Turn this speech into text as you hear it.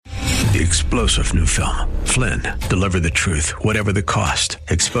The explosive new film, Flynn, deliver the truth, whatever the cost,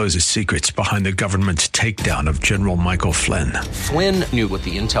 exposes secrets behind the government's takedown of General Michael Flynn. Flynn knew what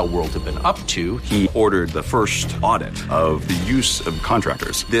the intel world had been up to. He ordered the first audit of the use of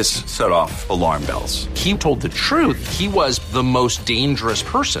contractors. This set off alarm bells. He told the truth. He was the most dangerous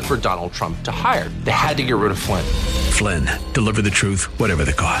person for Donald Trump to hire. They had to get rid of Flynn. Flynn, deliver the truth, whatever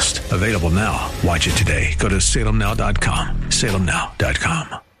the cost. Available now. Watch it today. Go to salemnow.com.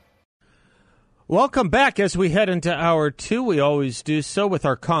 salemnow.com. Welcome back. As we head into hour two, we always do so with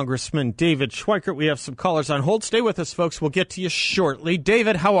our Congressman David Schweikert. We have some callers on hold. Stay with us, folks. We'll get to you shortly.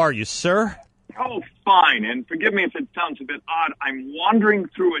 David, how are you, sir? Oh, fine. And forgive me if it sounds a bit odd. I'm wandering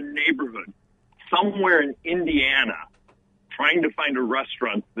through a neighborhood somewhere in Indiana trying to find a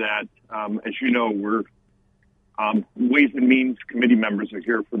restaurant that, as you know, we're Ways and Means Committee members are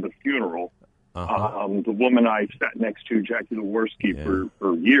here for the funeral. The woman I sat next to, Jackie Leworski,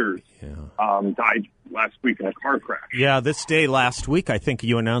 for years, died last week in a car crash. Yeah, this day last week, I think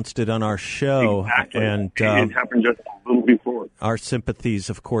you announced it on our show. Exactly. And it happened just a little before. Our sympathies,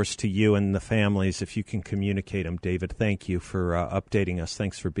 of course, to you and the families, if you can communicate them, David. Thank you for updating us.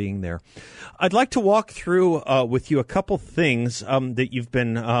 Thanks for being there. I'd like to walk through with you a couple things that you've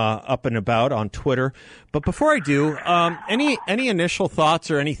been up and about on Twitter. But before I do, any initial thoughts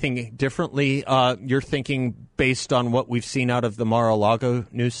or anything differently you're thinking based on what we've seen out of the Mar-a-Lago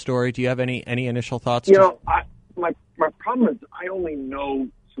news story? Do you have any initial thoughts? My problem is I only know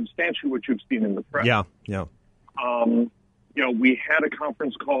substantially what you've seen in the press. Yeah. We had a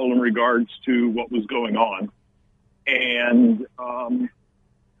conference call in regards to what was going on, and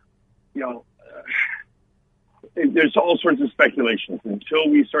there's all sorts of speculations until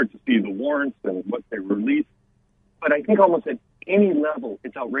we start to see the warrants and what they release. But I think almost at any level,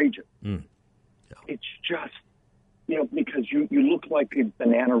 it's outrageous. It's just, because you look like a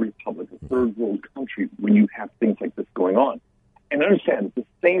banana republic, a third world country, when you have things like this going on. And understand, at the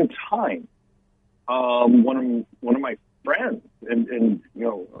same time, one of my friends, and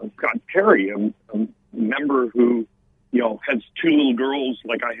Scott Perry, a member who, has two little girls,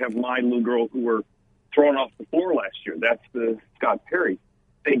 like I have my little girl, who were thrown off the floor last year. That's the Scott Perry.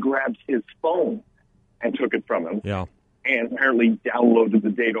 They grabbed his phone and took it from him. Yeah. And apparently downloaded the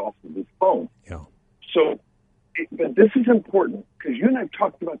data off of his phone. Yeah. So, but this is important because you and I have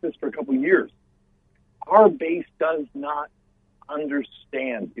talked about this for a couple of years. Our base does not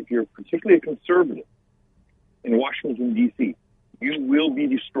understand, if you're particularly a conservative in Washington, D.C., you will be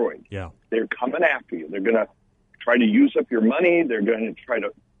destroyed. Yeah. They're coming after you. They're going to try to use up your money. They're going to try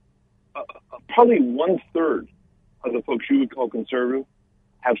to, probably 1/3 of the folks you would call conservative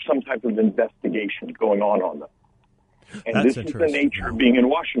have some type of investigation going on them. And That's this is the nature of being in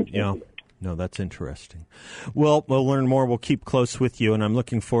Washington. Yeah. No, that's interesting. Well, we'll learn more. We'll keep close with you, and I'm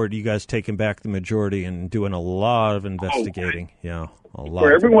looking forward to you guys taking back the majority and doing a lot of investigating. Yeah, a lot.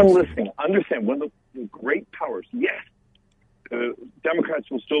 For everyone listening, understand one of the great powers. Yes,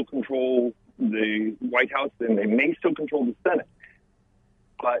 Democrats will still control the White House, and they may still control the Senate.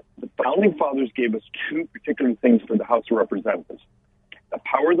 But the Founding Fathers gave us two particular things for the House of Representatives: the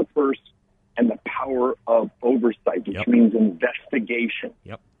power of the purse and the power of oversight, which means investigation.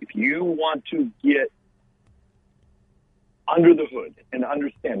 If you want to get under the hood and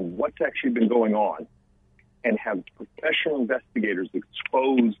understand what's actually been going on and have professional investigators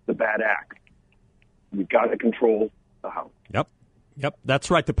expose the bad act, you've got to control the House. Yep, that's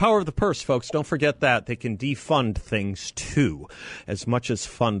right. The power of the purse, folks. Don't forget that. They can defund things, too, as much as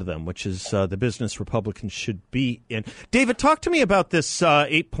fund them, which is the business Republicans should be in. David, talk to me about this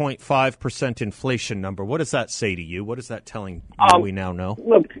 8.5% inflation number. What does that say to you? What is that telling you we now know?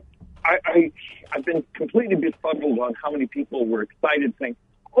 Look, I've been completely befuddled on how many people were excited saying,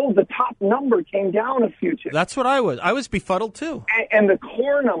 the top number came down a few times. That's what I was. I was befuddled, too. And the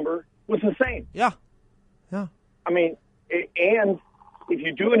core number was the same. Yeah. I mean, and if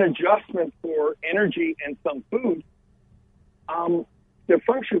you do an adjustment for energy and some food, their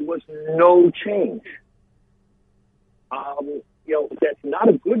function was no change. That's not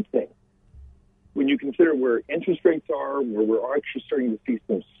a good thing when you consider where interest rates are, where we're actually starting to see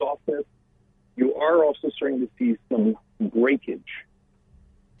some softness. You are also starting to see some breakage,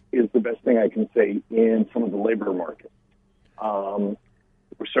 is the best thing I can say, in some of the labor market. We're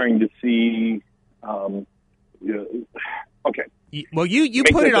starting to see... okay. Well, you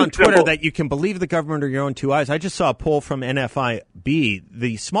put it on Twitter that you can believe the government or your own two eyes. I just saw a poll from NFIB.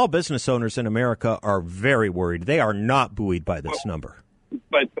 The small business owners in America are very worried. They are not buoyed by this number.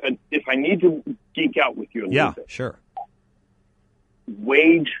 But if I need to geek out with you a little bit. Yeah, sure.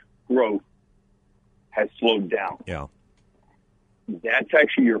 Wage growth has slowed down. Yeah. that's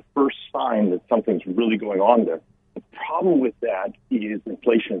actually your first sign that something's really going on there. The problem with that is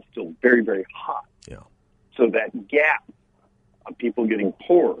inflation is still very, very high. Yeah. So that gap of people getting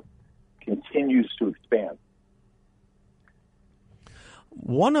poorer continues to expand.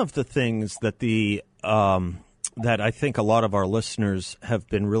 One of the things that that I think a lot of our listeners have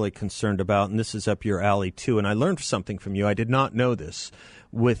been really concerned about, and this is up your alley too, and I learned something from you. I did not know this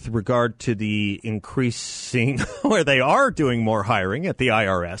with regard to the increasing, where they are doing more hiring at the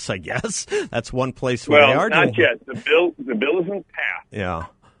IRS, I guess. That's one place where they are doing. Well, not yet. The bill isn't passed. Yeah.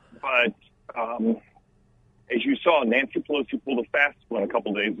 But as you saw, Nancy Pelosi pulled a fast one a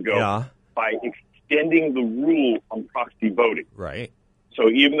couple days ago by extending the rule on proxy voting. Right. So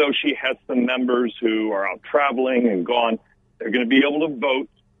even though she has some members who are out traveling and gone, they're going to be able to vote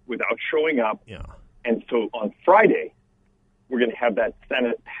without showing up. Yeah. And so on Friday, we're going to have that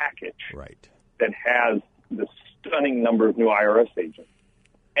Senate package that has the stunning number of new IRS agents.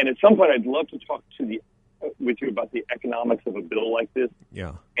 And at some point, I'd love to talk with you about the economics of a bill like this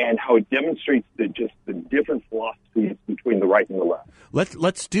and how it demonstrates the different philosophies between the right and the left.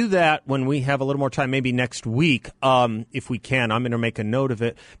 Let's do that when we have a little more time, maybe next week, if we can. I'm going to make a note of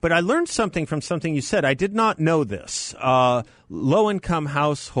it. But I learned something from something you said. I did not know this. Low-income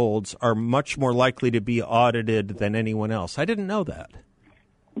households are much more likely to be audited than anyone else. I didn't know that.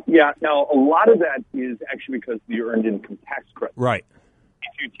 Yeah. Now, a lot of that is actually because of the earned income tax credit. Right.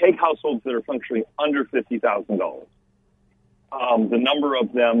 If you take households that are functionally under $50,000, the number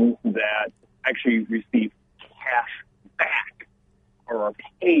of them that actually receive cash back or are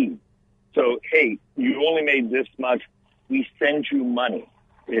paid. So, hey, you only made this much, we send you money.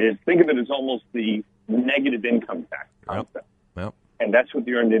 Think of it as almost the negative income tax concept. Yep. And that's what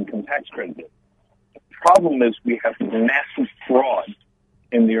the earned income tax credit is. The problem is we have massive fraud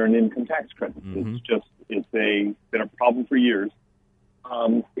in the earned income tax credit. Mm-hmm. It's been a problem for years.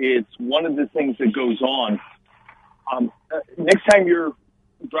 It's one of the things that goes on. Next time you're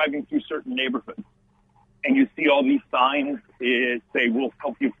driving through certain neighborhoods and you see all these signs that say, we'll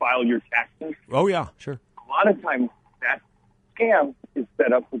help you file your taxes. Oh, yeah, sure. A lot of times that scam is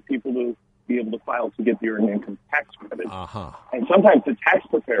set up for people to be able to file to get the earned income tax credit. Uh-huh. And sometimes the tax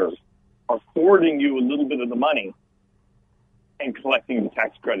preparers are forwarding you a little bit of the money and collecting the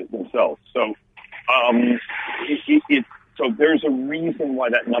tax credit themselves. So so there's a reason why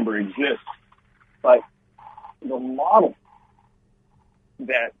that number exists. But the model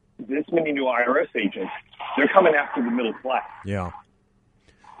that this many new IRS agents, they're coming after the middle class. Yeah.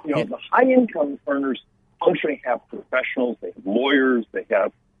 The high-income earners functionally have professionals, they have lawyers, they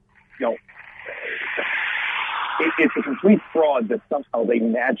have, it's a complete fraud that somehow they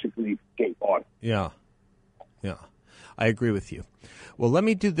magically escape audit. Yeah. I agree with you. Well, let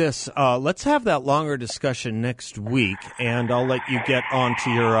me do this. Let's have that longer discussion next week, and I'll let you get on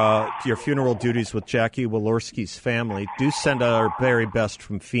to your funeral duties with Jackie Walorski's family. Do send our very best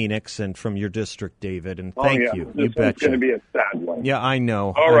from Phoenix and from your district, David, and thank you. This one's going to be a sad one. Yeah, I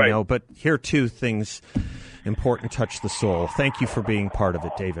know. All right. I know, but here, too, things important touch the soul. Thank you for being part of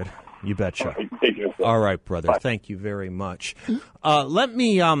it, David. You betcha. All right, take care, sir. All right, brother. Bye. Thank you very much.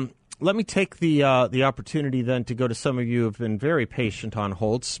 Let me take the opportunity then to go to some of you who have been very patient on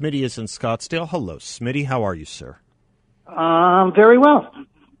hold. Smitty is in Scottsdale. Hello, Smitty. How are you, sir? Very well.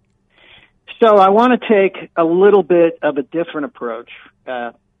 So I want to take a little bit of a different approach,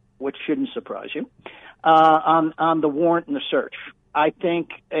 which shouldn't surprise you, on the warrant and the search. I think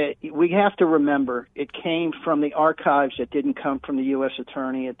we have to remember it came from the archives. It didn't come from the U.S.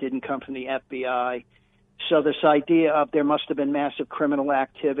 Attorney. It didn't come from the FBI. So this idea of there must have been massive criminal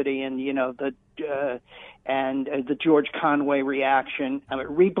activity and, the George Conway reaction.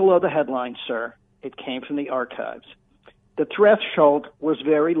 Read below the headline, sir. It came from the archives. The threshold was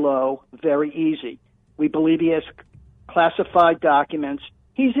very low, very easy. We believe he has classified documents.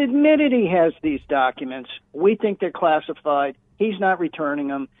 He's admitted he has these documents. We think they're classified. He's not returning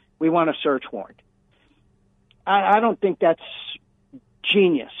them. We want a search warrant. I don't think that's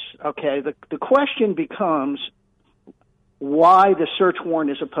genius. Okay, the question becomes why the search warrant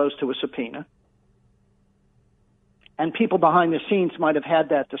as opposed to a subpoena. And people behind the scenes might have had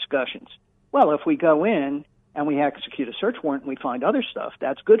that discussions. Well, if we go in and we execute a search warrant and we find other stuff,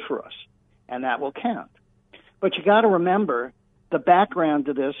 that's good for us, and that will count. But you got to remember the background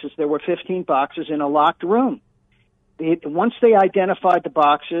to this is there were 15 boxes in a locked room. Once they identified the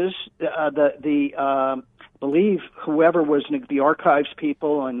boxes, believe whoever was the archives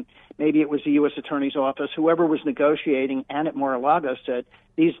people, and maybe it was the U.S. Attorney's Office, whoever was negotiating, and at Mar-a-Lago said,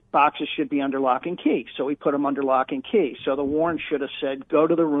 these boxes should be under lock and key. So we put them under lock and key. So the warrant should have said, go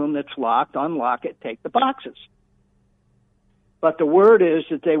to the room that's locked, unlock it, take the boxes. But the word is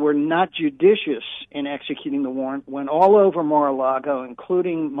that they were not judicious in executing the warrant, went all over Mar-a-Lago,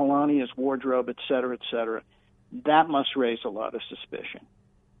 including Melania's wardrobe, et cetera, et cetera. That must raise a lot of suspicion.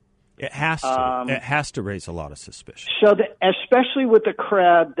 It has to. It has to raise a lot of suspicion. So, especially with the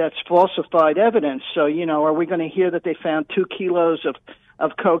crowd that's falsified evidence. So, are we going to hear that they found 2 kilos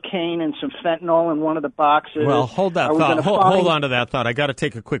of cocaine and some fentanyl in one of the boxes? Well, hold that thought. Hold on to that thought. I got to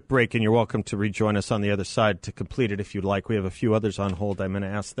take a quick break, and you're welcome to rejoin us on the other side to complete it if you'd like. We have a few others on hold. I'm going to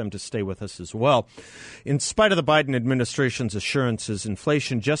ask them to stay with us as well. In spite of the Biden administration's assurances,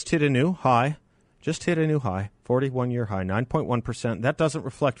 inflation just hit a new high. 41-year high, 9.1%. That doesn't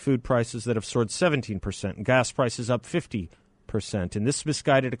reflect food prices that have soared 17% and gas prices up 50%. In this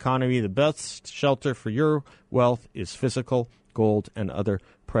misguided economy, the best shelter for your wealth is physical gold and other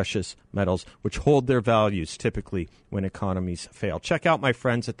precious metals, which hold their values typically when economies fail. Check out my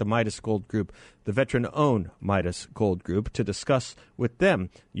friends at the Midas Gold Group, the veteran-owned Midas Gold Group, to discuss with them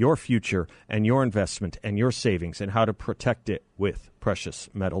your future and your investment and your savings and how to protect it with precious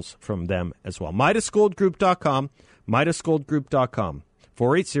metals from them as well. MidasGoldGroup.com, MidasGoldGroup.com,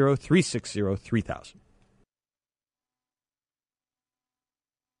 480-360-3000.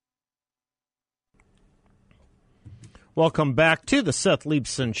 Welcome back to the Seth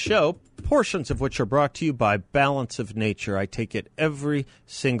Leibsohn Show, portions of which are brought to you by Balance of Nature. I take it every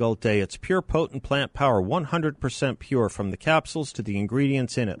single day. It's pure, potent plant power, 100% pure, from the capsules to the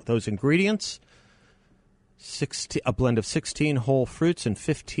ingredients in it. Those ingredients, a blend of 16 whole fruits and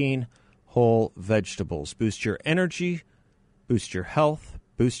 15 whole vegetables. Boost your energy, boost your health,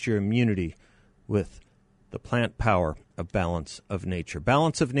 boost your immunity with the plant power of Balance of Nature.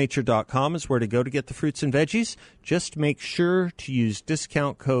 Balanceofnature.com is where to go to get the fruits and veggies. Just make sure to use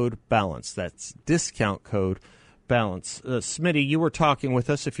discount code BALANCE. That's discount code BALANCE. Smitty, you were talking with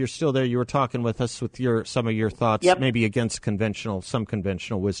us. If you're still there, you were talking with us with some of your thoughts, maybe against some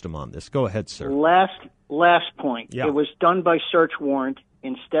conventional wisdom on this. Go ahead, sir. Last point. Yep. It was done by search warrant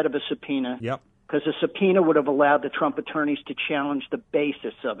instead of a subpoena. Yep. Because a subpoena would have allowed the Trump attorneys to challenge the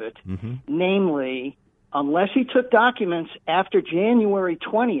basis of it, namely, unless he took documents after January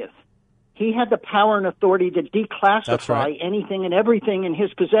 20th, he had the power and authority to declassify anything and everything in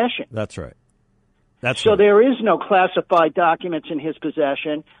his possession. That's right. So there is no classified documents in his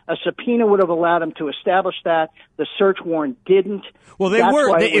possession. A subpoena would have allowed him to establish that. The search warrant didn't. Well,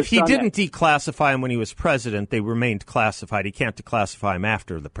 if he didn't declassify them when he was president, they remained classified. He can't declassify them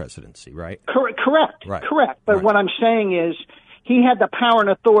after the presidency, right? Correct. Right. Correct. But right. What I'm saying is, he had the power and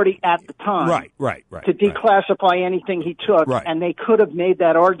authority at the time to declassify anything he took, and they could have made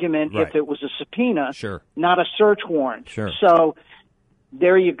that argument if it was a subpoena, not a search warrant. So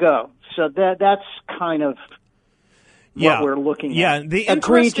there you go. So that's kind of what we're looking at. Yeah, the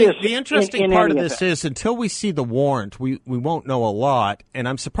interesting part of this is until we see the warrant, we won't know a lot, and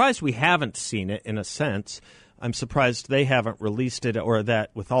I'm surprised we haven't seen it in a sense. I'm surprised they haven't released it, or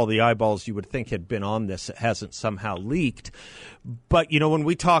that with all the eyeballs you would think had been on this, it hasn't somehow leaked. But, when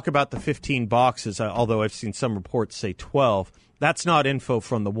we talk about the 15 boxes, although I've seen some reports say 12, that's not info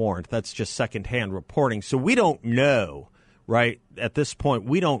from the warrant. That's just secondhand reporting. So we don't know, right? At this point,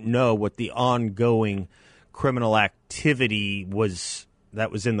 we don't know what the ongoing criminal activity was that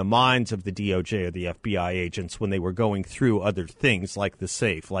was in the minds of the DOJ or the FBI agents when they were going through other things like the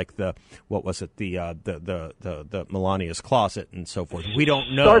safe, like the Melania's closet and so forth. We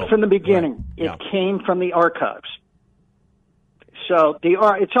don't know. Start from the beginning. Right. It came from the archives. So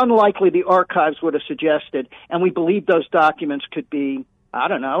it's unlikely the archives would have suggested, and we believe those documents could be, I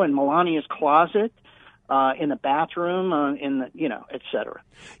don't know, in Melania's closet, in the bathroom, et cetera.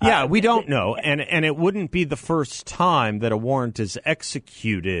 Yeah, we don't know, and it wouldn't be the first time that a warrant is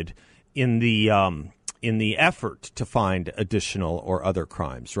executed in the effort to find additional or other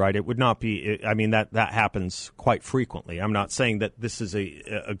crimes, right? It would not be. I mean, that happens quite frequently. I'm not saying that this is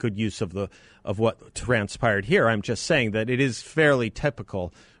a good use of what transpired here. I'm just saying that it is fairly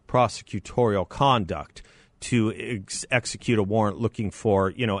typical prosecutorial conduct to execute a warrant looking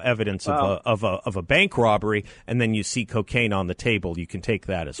for, evidence of a bank robbery, and then you see cocaine on the table. You can take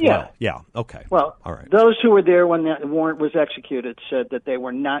that as well. Yeah. Okay. Well, all right. Those who were there when the warrant was executed said that they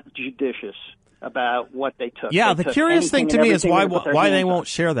were not judicious about what they took. Yeah. The curious thing to me is why they won't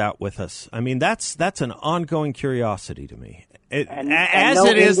share that with us. I mean, that's an ongoing curiosity to me. As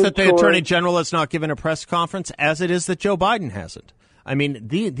it is that the Attorney General has not given a press conference, as it is that Joe Biden hasn't. I mean,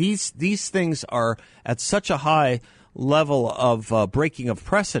 these things are at such a high level of breaking of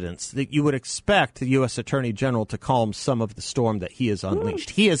precedents that you would expect the U.S. Attorney General to calm some of the storm that he has unleashed.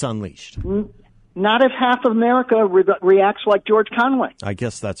 He has unleashed. Not if half of America reacts like George Conway. I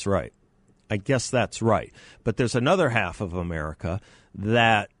guess that's right. I guess that's right. But there's another half of America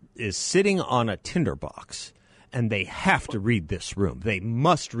that is sitting on a tinderbox, and they have to read this room. They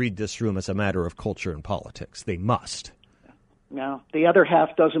must read this room as a matter of culture and politics. They must. No, the other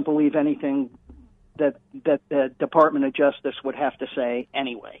half doesn't believe anything that the Department of Justice would have to say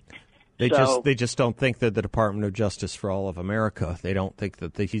anyway. They just don't think that the Department of Justice for all of America. They don't think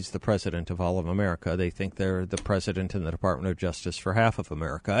that he's the president of all of America. They think they're the president and the Department of Justice for half of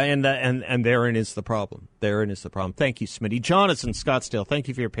America, and therein is the problem. Therein is the problem. Thank you, Smitty. John is in Scottsdale. Thank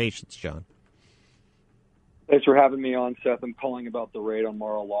you for your patience, John. Thanks for having me on, Seth. I'm calling about the raid on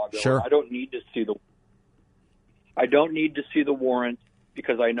Mar-a-Lago. Sure. I don't need to see the warrant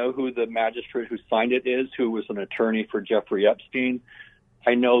because I know who the magistrate who signed it is, who was an attorney for Jeffrey Epstein.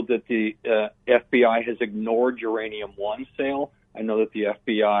 I know that the FBI has ignored Uranium One sale. I know that the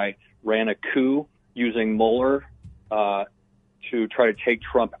FBI ran a coup using Mueller to try to take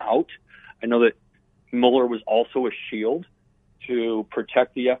Trump out. I know that Mueller was also a shield to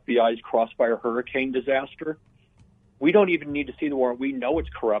protect the FBI's Crossfire Hurricane disaster. We don't even need to see the warrant. We know it's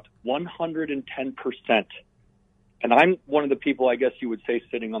corrupt, 110%. And I'm one of the people, I guess you would say,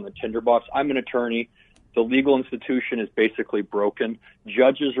 sitting on the tinderbox. I'm an attorney. The legal institution is basically broken.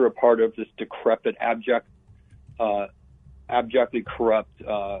 Judges are a part of this decrepit, abjectly corrupt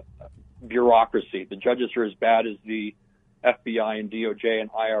bureaucracy. The judges are as bad as the FBI and DOJ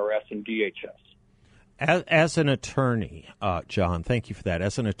and IRS and DHS. As an attorney, John, thank you for that.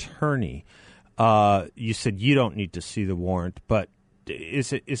 As an attorney, you said you don't need to see the warrant, but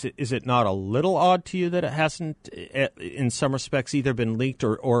is it not a little odd to you that it hasn't, in some respects, either been leaked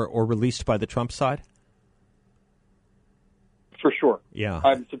or released by the Trump side? For sure. Yeah.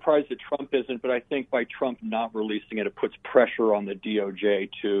 I'm surprised that Trump isn't, but I think by Trump not releasing it, it puts pressure on the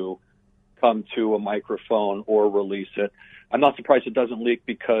DOJ to come to a microphone or release it. I'm not surprised it doesn't leak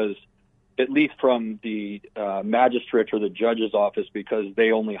because, at least from the magistrate or the judge's office, because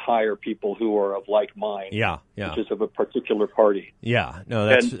they only hire people who are of like mind, which is of a particular party. Yeah,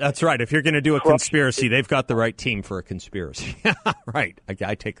 no, that's right. If you're going to do a conspiracy, they've got the right team for a conspiracy. Right.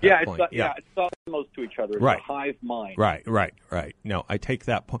 I take that point. It's almost to each other. It's right. A hive mind. Right. No, I take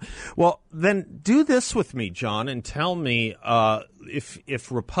that point. Well, then do this with me, John, and tell me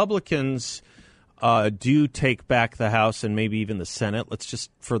if Republicans do take back the House and maybe even the Senate, let's just,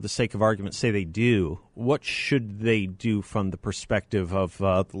 for the sake of argument, say they do, what should they do from the perspective of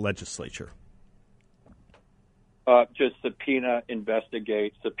the legislature? Just subpoena,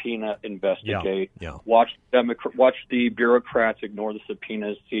 investigate. Yeah. Watch the bureaucrats ignore the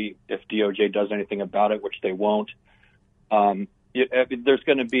subpoenas, see if DOJ does anything about it, which they won't. There's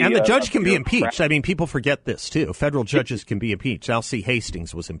going to be, and the judge can be impeached. I mean, people forget this too. Federal judges can be impeached. L.C.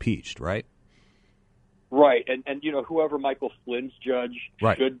 Hastings was impeached, right? Right, and whoever Michael Flynn's judge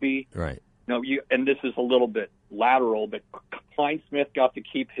should be. Right. And this is a little bit lateral, but Klein Smith got to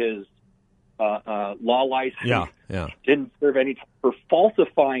keep his law license. Yeah. Didn't serve any time for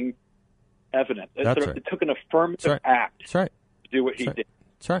falsifying evidence. That's right. It took an affirmative act to do what he did.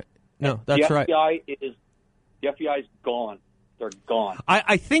 That's right. No, that's right. The FBI is gone. They're gone.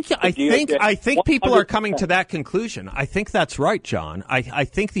 I think people are coming to that conclusion. I think that's right, John. I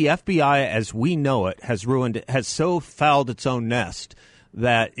think the FBI, as we know it, has so fouled its own nest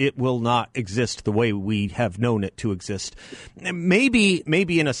that it will not exist the way we have known it to exist. Maybe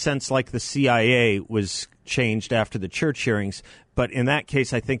in a sense like the CIA was changed after the church hearings, but in that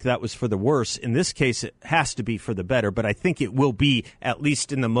case, I think that was for the worse. In this case, it has to be for the better, but I think it will be, at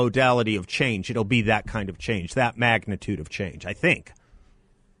least in the modality of change, it'll be that kind of change, that magnitude of change, I think.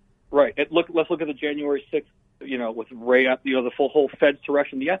 Right. Let's look at the January 6th, with Ray, the whole Fed's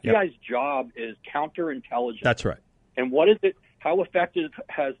direction. The FBI's job is counterintelligence. That's right. And what is it? How effective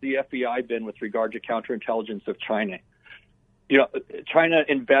has the FBI been with regard to counterintelligence of China? China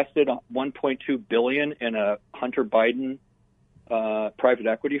invested $1.2 billion in a Hunter Biden private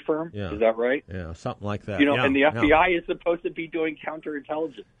equity firm. Yeah. Is that right? Yeah, something like that. And the FBI is supposed to be doing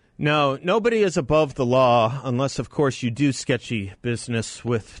counterintelligence. No, nobody is above the law unless, of course, you do sketchy business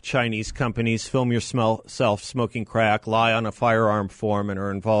with Chinese companies, film yourself smoking crack, lie on a firearm form, and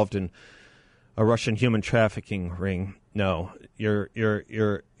are involved in a Russian human trafficking ring. No, you're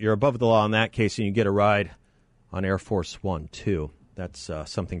above the law in that case, and you get a ride on Air Force One too. That's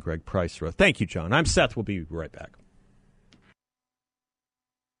something Greg Price wrote. Thank you, John. I'm Seth. We'll be right back.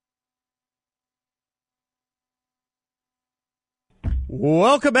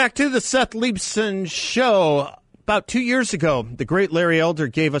 Welcome back to the Seth Leibsohn Show. About 2 years ago, the great Larry Elder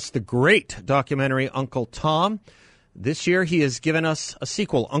gave us the great documentary Uncle Tom. This year, he has given us a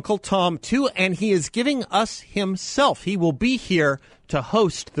sequel, Uncle Tom 2, and he is giving us himself. He will be here to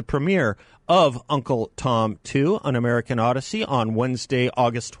host the premiere of Uncle Tom 2, An American Odyssey, on Wednesday,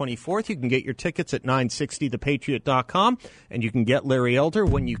 August 24th. You can get your tickets at 960thepatriot.com, and you can get Larry Elder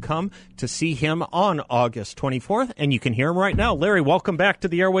when you come to see him on August 24th, and you can hear him right now. Larry, welcome back to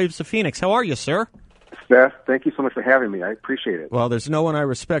the airwaves of Phoenix. How are you, sir? Seth, thank you so much for having me. I appreciate it. Well, there's no one I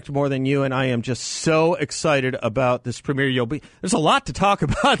respect more than you, and I am just so excited about this premiere. There's a lot to talk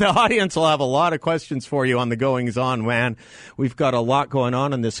about. The audience will have a lot of questions for you on the goings-on, man. We've got a lot going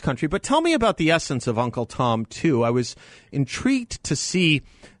on in this country. But tell me about the essence of Uncle Tom 2. I was intrigued to see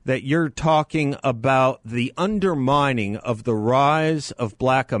that you're talking about the undermining of the rise of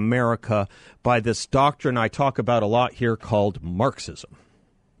Black America by this doctrine I talk about a lot here called Marxism.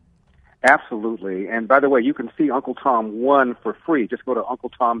 Absolutely. And by the way, you can see Uncle Tom 1 for free. Just go to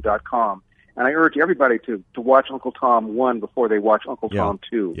UncleTom.com. And I urge everybody to watch Uncle Tom 1 before they watch Uncle Tom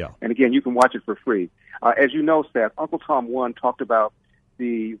 2. Yeah. And again, you can watch it for free. As you know, Seth, Uncle Tom 1 talked about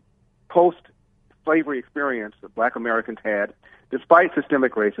the post-slavery experience that Black Americans had, despite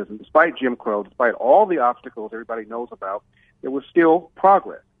systemic racism, despite Jim Crow, despite all the obstacles everybody knows about, there was still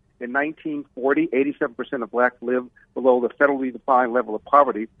progress. In 1940, 87% of blacks lived below the federally defined level of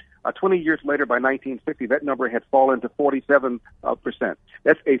poverty. 20 years later, by 1960, that number had fallen to 47%.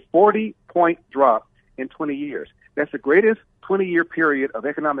 That's a 40-point drop in 20 years. That's the greatest 20-year period of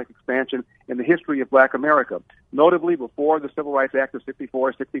economic expansion in the history of Black America, notably before the Civil Rights Act of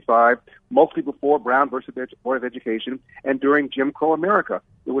 64, 65, mostly before Brown versus Board of Education, and during Jim Crow America.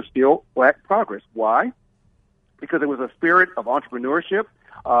 There was still black progress. Why? Because there was a spirit of entrepreneurship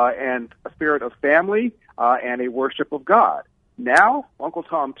and a spirit of family and a worship of God. Now, Uncle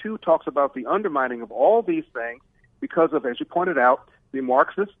Tom 2 talks about the undermining of all these things because of, as you pointed out, the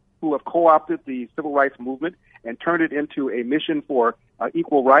Marxists who have co-opted the civil rights movement and turned it into a mission for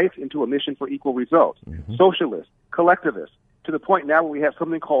equal rights, into a mission for equal results. Mm-hmm. Socialists, collectivists, to the point now where we have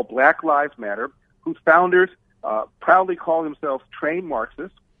something called Black Lives Matter, whose founders proudly call themselves trained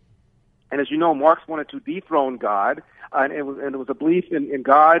Marxists. And as you know, Marx wanted to dethrone God, and it was a belief in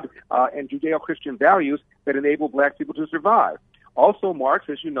God and Judeo-Christian values that enabled black people to survive. Also, Marx,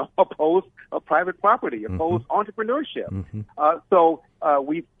 as you know, opposed private property, opposed entrepreneurship. Mm-hmm. So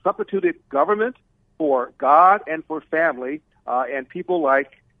we've substituted government for God and for family, and people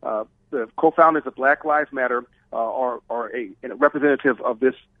like the co-founders of Black Lives Matter are a representative of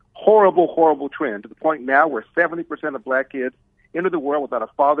this horrible, horrible trend, to the point now where 70% of black kids enter the world without a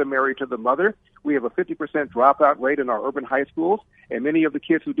father married to the mother. We have a 50% dropout rate in our urban high schools, and many of the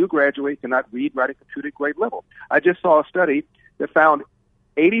kids who do graduate cannot read, write, and compute at grade level. I just saw a study that found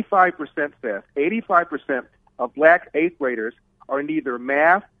 85% of black eighth graders are neither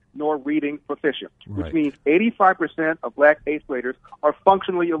math nor reading proficient, which means 85% of black eighth graders are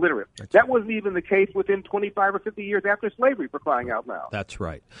functionally illiterate. That wasn't even the case within 25 or 50 years after slavery, for crying out loud. That's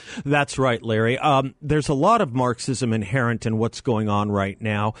right. That's right, Larry. There's a lot of Marxism inherent in what's going on right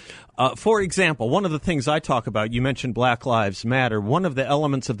now. For example, one of the things I talk about, you mentioned Black Lives Matter. One of the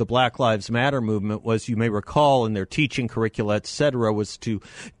elements of the Black Lives Matter movement was, you may recall, in their teaching curricula, et cetera, was to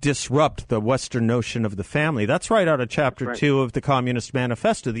disrupt the Western notion of the family. That's right out of Chapter 2 of the Communist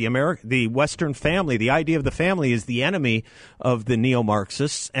Manifesto. The Western family, the idea of the family, is the enemy of the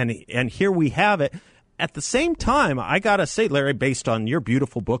neo-Marxists, and here we have it. At the same time, I got to say, Larry, based on your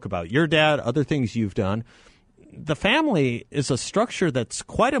beautiful book about your dad, other things you've done, the family is a structure that's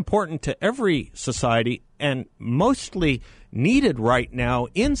quite important to every society and mostly needed right now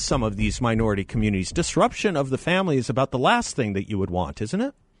in some of these minority communities. Disruption of the family is about the last thing that you would want, isn't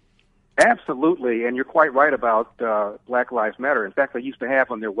it? Absolutely, and you're quite right about Black Lives Matter. In fact, they used to have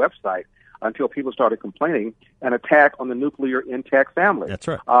on their website, until people started complaining, an attack on the nuclear intact family. That's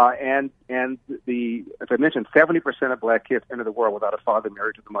right. And as I mentioned, 70% of black kids enter the world without a father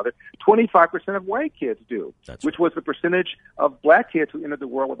married to the mother. 25% of white kids do, which was the percentage of black kids who entered the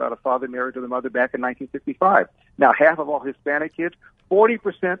world without a father married to the mother back in 1965. Now, half of all Hispanic kids,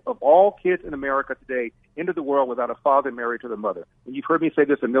 40% of all kids in America today enter the world without a father married to the mother. And you've heard me say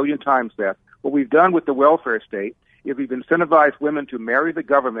this a million times, Seth. What we've done with the welfare state is we've incentivized women to marry the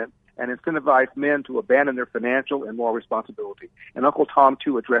government and incentivized men to abandon their financial and moral responsibility. And Uncle Tom,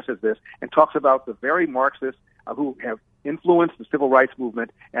 too, addresses this and talks about the very Marxists who have influenced the civil rights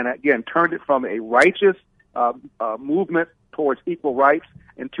movement and, again, turned it from a righteous movement towards equal rights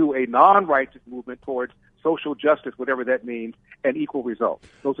into a non-righteous movement towards social justice, whatever that means, and equal results.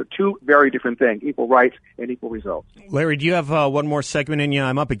 Those are two very different things, equal rights and equal results. Larry, do you have one more segment in you?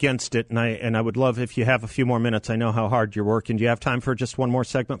 I'm up against it, and I would love if you have a few more minutes. I know how hard you're working. Do you have time for just one more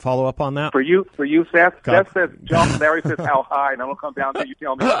segment follow-up on that? For you, Seth. Seth says jump, Larry says how high, and I will come down till you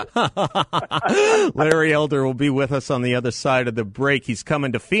tell me. Larry Elder will be with us on the other side of the break. He's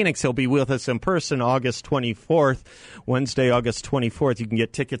coming to Phoenix. He'll be with us in person August 24th, Wednesday, August 24th. You can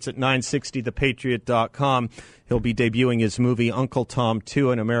get tickets at 960thepatriot.com. He'll be debuting his movie Uncle Tom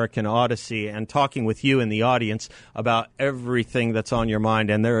 2, An American Odyssey, and talking with you in the audience about everything that's on your mind,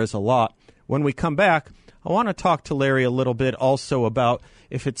 and there is a lot. When we come back, I want to talk to Larry a little bit also about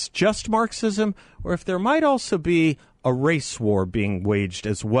if it's just Marxism or if there might also be a race war being waged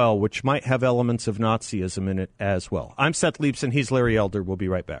as well, which might have elements of Nazism in it as well. I'm Seth Leibson. He's Larry Elder. We'll be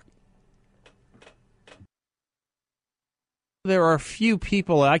right back. There are few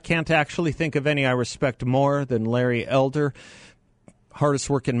people, I can't actually think of any I respect more than Larry Elder, hardest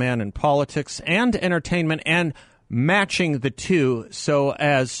working man in politics and entertainment, and matching the two so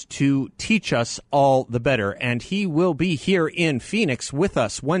as to teach us all the better. And he will be here in Phoenix with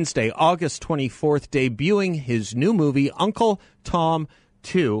us Wednesday, August 24th, debuting his new movie, Uncle Tom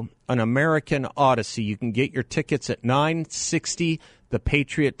 2, An American Odyssey. You can get your tickets at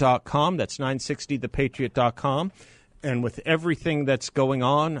 960thepatriot.com. That's 960thepatriot.com. And with everything that's going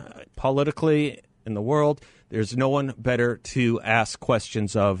on politically in the world, there's no one better to ask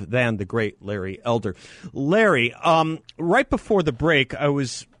questions of than the great Larry Elder. Larry, right before the break, I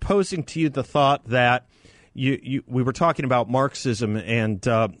was posing to you the thought that we were talking about Marxism and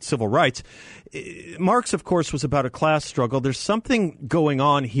civil rights. Marx, of course, was about a class struggle. There's something going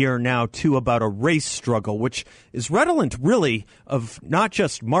on here now, too, about a race struggle, which is redolent, really, of not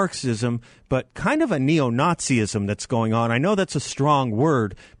just Marxism, but kind of a neo-Nazism that's going on. I know that's a strong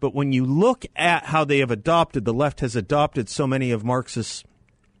word, but when you look at how they have adopted, the left has adopted so many of Marxist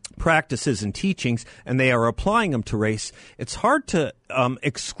practices and teachings, and they are applying them to race, it's hard to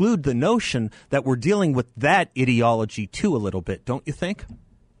exclude the notion that we're dealing with that ideology, too, a little bit, don't you think?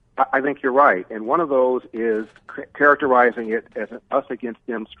 I think you're right, and one of those is characterizing it as an us against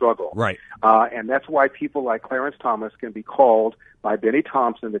them struggle. Right. And that's why people like Clarence Thomas can be called by Benny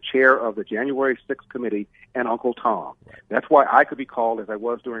Thompson, the chair of the January 6th committee, and Uncle Tom. Right. That's why I could be called, as I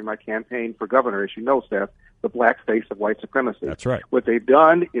was during my campaign for governor, as you know, Seth, the black face of white supremacy. That's right. What they've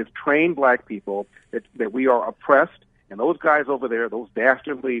done is train black people that we are oppressed, and those guys over there, those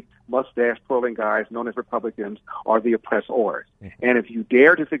dastardly mustache-twirling guys known as Republicans, are the oppressors. Mm-hmm. And if you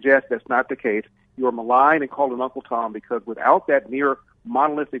dare to suggest that's not the case, you are maligned and called an Uncle Tom, because without that near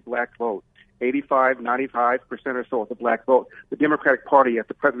monolithic black vote, 85, 95% or so of the black vote, the Democratic Party at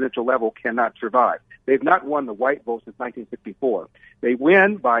the presidential level cannot survive. They've not won the white vote since 1964. They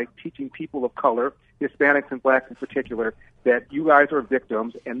win by teaching people of color, Hispanics and blacks in particular, that you guys are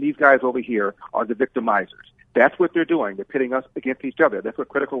victims and these guys over here are the victimizers. That's what they're doing. They're pitting us against each other. That's what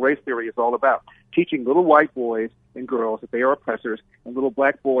critical race theory is all about. Teaching little white boys and girls that they are oppressors and little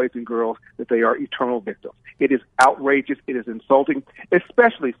black boys and girls that they are eternal victims. It is outrageous. It is insulting,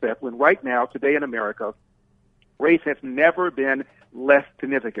 especially, Seth, when right now, today in America, race has never been less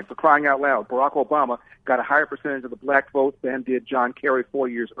significant. For crying out loud, Barack Obama got a higher percentage of the black vote than did John Kerry 4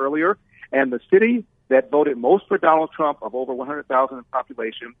 years earlier. And the city that voted most for Donald Trump, of over 100,000 in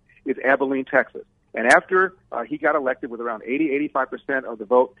population, is Abilene, Texas. And after he got elected with around 85% of the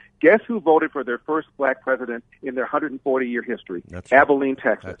vote, guess who voted for their first black president in their 140-year history? That's right. Abilene,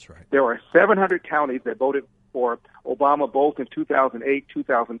 Texas. That's right. There are 700 counties that voted for Obama both in 2008,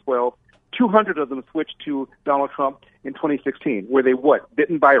 2012. 200 of them switched to Donald Trump in 2016. Were they what?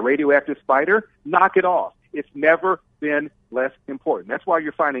 Bitten by a radioactive spider? Knock it off. It's never been less important. That's why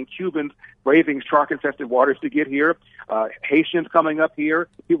you're finding Cubans braving shark-infested waters to get here, Haitians coming up here,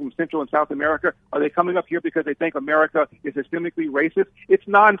 people from Central and South America. Are they coming up here because they think America is systemically racist? It's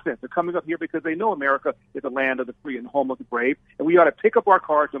nonsense. They're coming up here because they know America is the land of the free and the home of the brave, and we ought to pick up our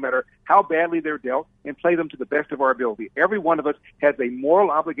cards no matter how badly they're dealt and play them to the best of our ability. Every one of us has a moral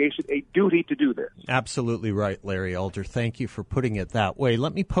obligation, a duty to do this. Absolutely right, Larry Elder. Thank you for putting it that way.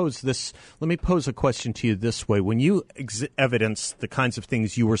 Let me pose a question to you this way. When you evidence the kinds of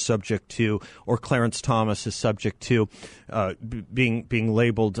things you were subject to, or Clarence Thomas is subject to, being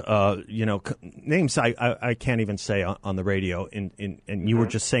labeled, names I can't even say on the radio. And you were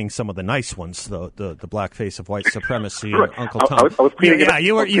just saying some of the nice ones, the blackface of white supremacy and Uncle Tom. I was cleaning it up.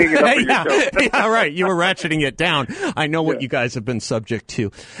 You were, yeah, right. You were ratcheting it down. I know what you guys have been subject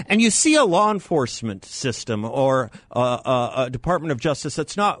to, and you see a law enforcement system or a Department of Justice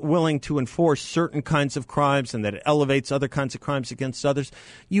that's not willing to enforce certain kinds of crimes, and that it elevates other kinds of crimes against others.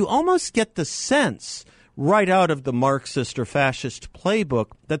 You almost get the sense, right out of the Marxist or fascist playbook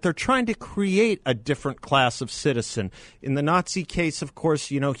that they're trying to create a different class of citizen. In the Nazi case, of course,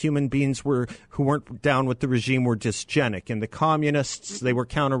 human beings who weren't down with the regime were dysgenic. In the communists,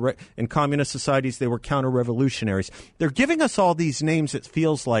 in communist societies, they were counter-revolutionaries. They're giving us all these names, it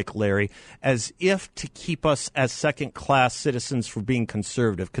feels like, Larry, as if to keep us as second-class citizens for being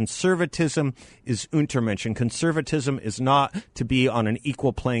conservative. Conservatism is Untermenschen. Conservatism is not to be on an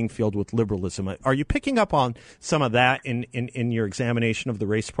equal playing field with liberalism. Are you picking up on some of that in your examination of the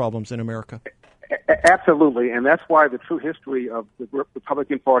race problems in America? Absolutely, and that's why the true history of the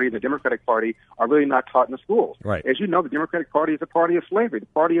Republican Party and the Democratic Party are really not taught in the schools. Right. As you know, the Democratic Party is a party of slavery, the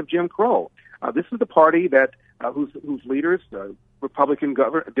party of Jim Crow. This is the party that whose leaders,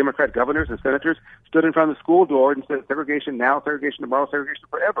 Democrat governors and senators, stood in front of the school door and said, segregation now, segregation tomorrow, segregation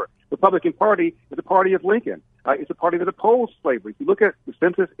forever. The Republican Party is the party of Lincoln. It's a party that opposed slavery. If you look at the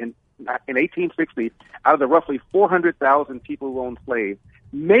census in 1860, out of the roughly 400,000 people who owned slaves,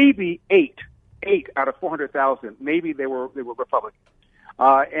 maybe eight out of 400,000, maybe they were Republicans.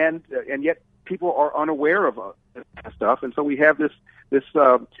 And yet people are unaware of this stuff, and so we have this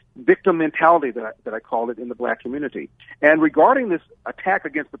victim mentality that I call it in the black community. And regarding this attack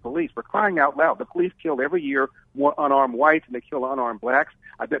against the police, for crying out loud, the police kill every year more unarmed whites and they kill unarmed blacks.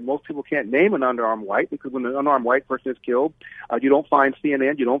 I bet most people can't name an unarmed white, because when an unarmed white person is killed, you don't find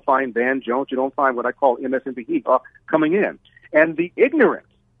CNN, you don't find Van Jones, you don't find what I call MSNBC coming in. And the ignorance.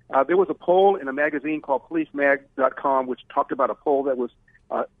 There was a poll in a magazine called PoliceMag.com which talked about a poll that was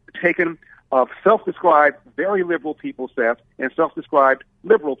taken of self-described very liberal people, Seth, and self-described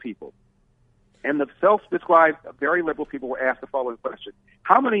liberal people. And the self-described very liberal people were asked the following question: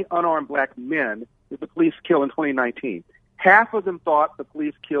 how many unarmed black men did the police kill in 2019? Half of them thought the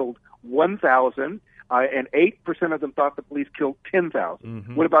police killed 1,000, and 8% of them thought the police killed 10,000.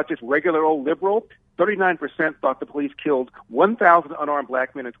 Mm-hmm. What about just regular old liberal? 39% thought the police killed 1,000 unarmed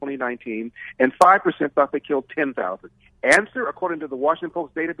black men in 2019, and 5% thought they killed 10,000. Answer, according to the Washington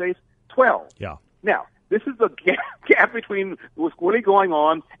Post database, 12. Yeah. Now, this is the gap between what's really going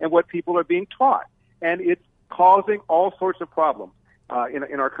on and what people are being taught, and it's causing all sorts of problems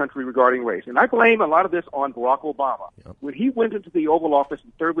in our country regarding race. And I blame a lot of this on Barack Obama. Yep. When he went into the Oval Office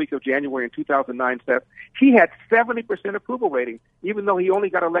in the third week of January in 2009, Seth, he had 70% approval rating, even though he only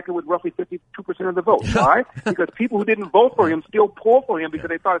got elected with roughly 52% of the vote. Why? Because people who didn't vote for him still pulled for him because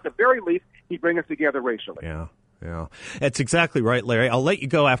they thought at the very least he'd bring us together racially. Yeah. Yeah, that's exactly right, Larry. I'll let you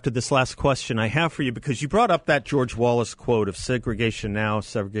go after this last question I have for you, because you brought up that George Wallace quote of segregation now,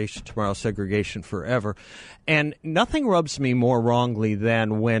 segregation tomorrow, segregation forever. And nothing rubs me more wrongly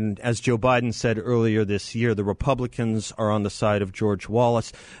than when, as Joe Biden said earlier this year, the Republicans are on the side of George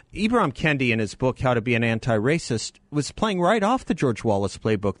Wallace. Ibram Kendi, in his book, How to Be an Anti-Racist, was playing right off the George Wallace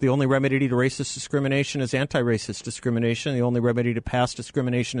playbook. The only remedy to racist discrimination is anti-racist discrimination. The only remedy to past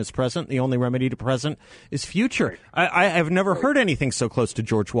discrimination is present. The only remedy to present is future. I have never heard anything so close to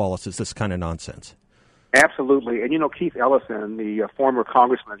George Wallace as this kind of nonsense. Absolutely. And, Keith Ellison, the former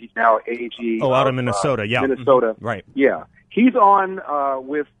congressman, he's now AG. Out of Minnesota, yeah. Minnesota. Mm-hmm. Right. Yeah. He's on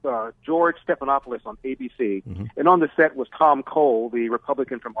with George Stephanopoulos on ABC, mm-hmm. and on the set was Tom Cole, the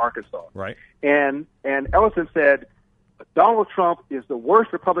Republican from Arkansas. Right. And Ellison said, Donald Trump is the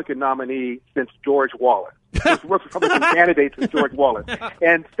worst Republican nominee since George Wallace. He's the worst Republican candidate since George Wallace.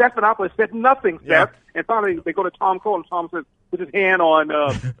 And Stephanopoulos said nothing, Seth. Yeah. And finally, they go to Tom Cole, and Tom says, put his hand on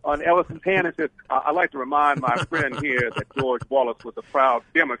Ellison's hand and says, I'd like to remind my friend here that George Wallace was a proud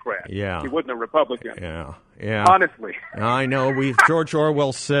Democrat. Yeah. He wasn't a Republican. Yeah. Yeah. Honestly. I know. George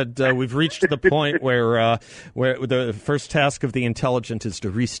Orwell said we've reached the point where the first task of the intelligent is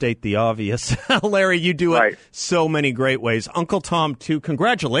to restate the obvious. Larry, you do it so many great ways. Uncle Tom 2,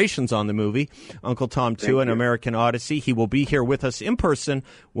 congratulations on the movie, Uncle Tom 2, An American Odyssey. He will be here with us in person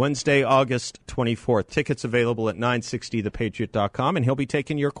Wednesday, August 24th. Tickets available at 960thepatriot.com, and he'll be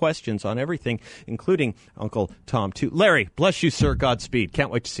taking your questions on everything, including Uncle Tom 2. Larry, bless you, sir. Godspeed. Can't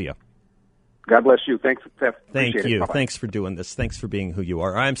wait to see you. God bless you. Thanks, Seth. Thank Appreciate you. Bye-bye. Thanks for doing this. Thanks for being who you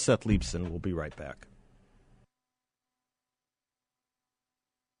are. I'm Seth Leibson. We'll be right back.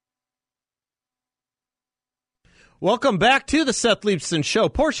 Welcome back to the Seth Leibson Show,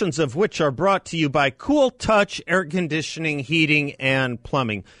 portions of which are brought to you by Cool Touch Air Conditioning, Heating, and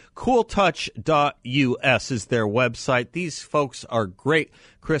Plumbing. CoolTouch.us is their website. These folks are great.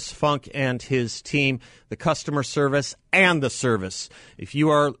 Chris Funk and his team, the customer service and the service. If you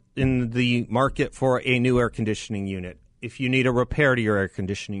are in the market for a new air conditioning unit, if you need a repair to your air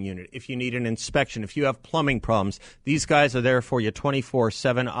conditioning unit, if you need an inspection, if you have plumbing problems, these guys are there for you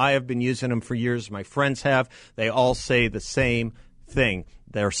 24/7. I have been using them for years. My friends have. They all say the same thing.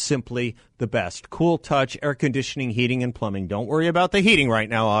 They're simply the best. Cool Touch, air conditioning, heating, and plumbing. Don't worry about the heating right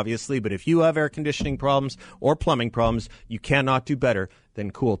now, obviously, but if you have air conditioning problems or plumbing problems, you cannot do better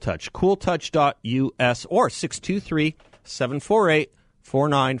than Cool Touch. CoolTouch.us or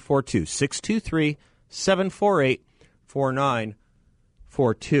 623-748-4942.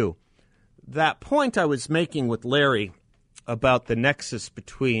 623-748-4942. That point I was making with Larry about the nexus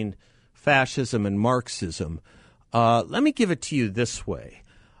between fascism and Marxism, let me give it to you this way.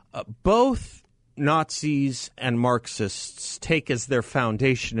 Both Nazis and Marxists take as their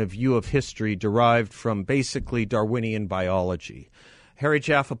foundation a view of history derived from basically Darwinian biology. Harry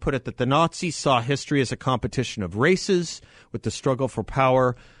Jaffa put it that the Nazis saw history as a competition of races, with the struggle for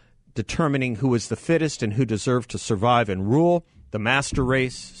power determining who was the fittest and who deserved to survive and rule. The master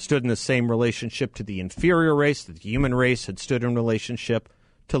race stood in the same relationship to the inferior race that the human race had stood in relationship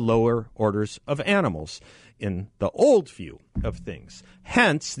to lower orders of animals in the old view of things.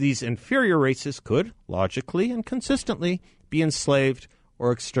 Hence, these inferior races could, logically and consistently, be enslaved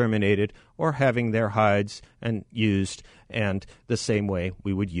or exterminated or having their hides and used, and the same way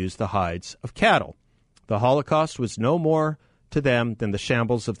we would use the hides of cattle. The Holocaust was no more to them than the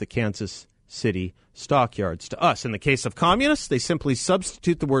shambles of the Kansas City stockyards to us. In the case of communists, they simply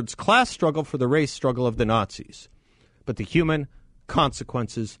substitute the words class struggle for the race struggle of the Nazis. But the human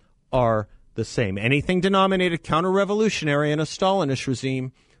consequences are the same. Anything denominated counter-revolutionary in a Stalinist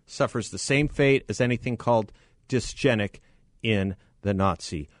regime suffers the same fate as anything called dysgenic in the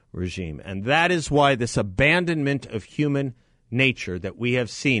Nazi regime. And that is why this abandonment of human nature that we have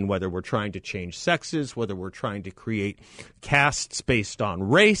seen, whether we're trying to change sexes, whether we're trying to create castes based on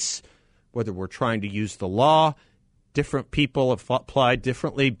race, whether we're trying to use the law, different people have applied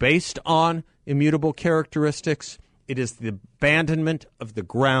differently based on immutable characteristics. It is the abandonment of the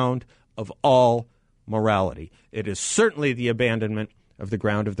ground of all morality. It is certainly the abandonment of the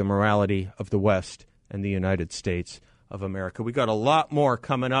ground of the morality of the West and the United States of America. We got a lot more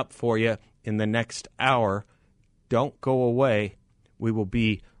coming up for you in the next hour. Don't go away. We will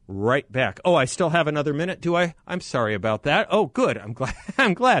be right back. Oh, I still have another minute, do I? I'm sorry about that. Oh, good. I'm glad.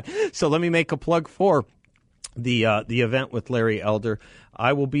 I'm glad. So let me make a plug for the event with Larry Elder.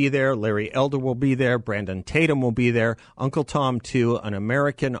 I will be there. Larry Elder will be there. Brandon Tatum will be there. Uncle Tom 2, An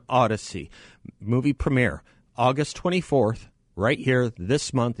American Odyssey. Movie premiere, August 24th, right here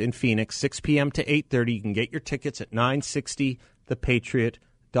this month in Phoenix, 6 p.m. to 8:30. You can get your tickets at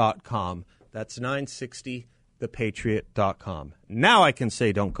 960thepatriot.com. That's 960thepatriot.com. Now I can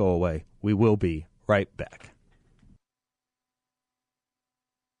say don't go away. We will be right back.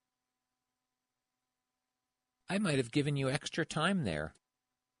 I might have given you extra time there.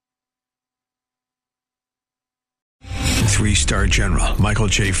 3-star General Michael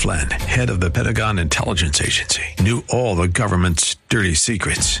J. Flynn, head of the Pentagon Intelligence Agency, knew all the government's dirty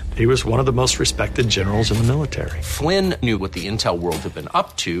secrets. He was one of the most respected generals in the military. Flynn knew what the intel world had been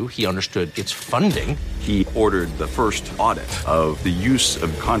up to. He understood its funding. He ordered the first audit of the use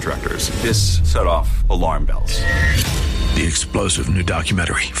of contractors. This set off alarm bells. The explosive new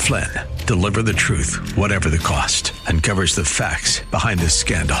documentary, Flynn, Deliver the Truth, Whatever the Cost, uncovers the facts behind this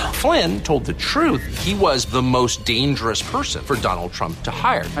scandal. Flynn told the truth. He was the most dangerous person for Donald Trump to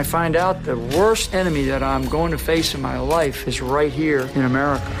hire. I find out the worst enemy that I'm going to face in my life is right here in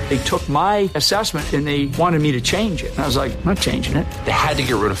America. They took my assessment and they wanted me to change it. And I was like, I'm not changing it. They had to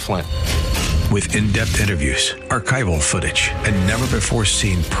get rid of Flynn. With in-depth interviews, archival footage, and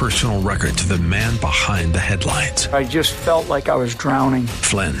never-before-seen personal records of the man behind the headlines. I just felt like I was drowning.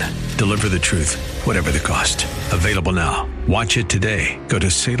 Flynn, Deliver the Truth, Whatever the Cost. Available now. Watch it today. Go to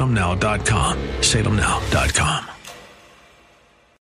salemnow.com. salemnow.com.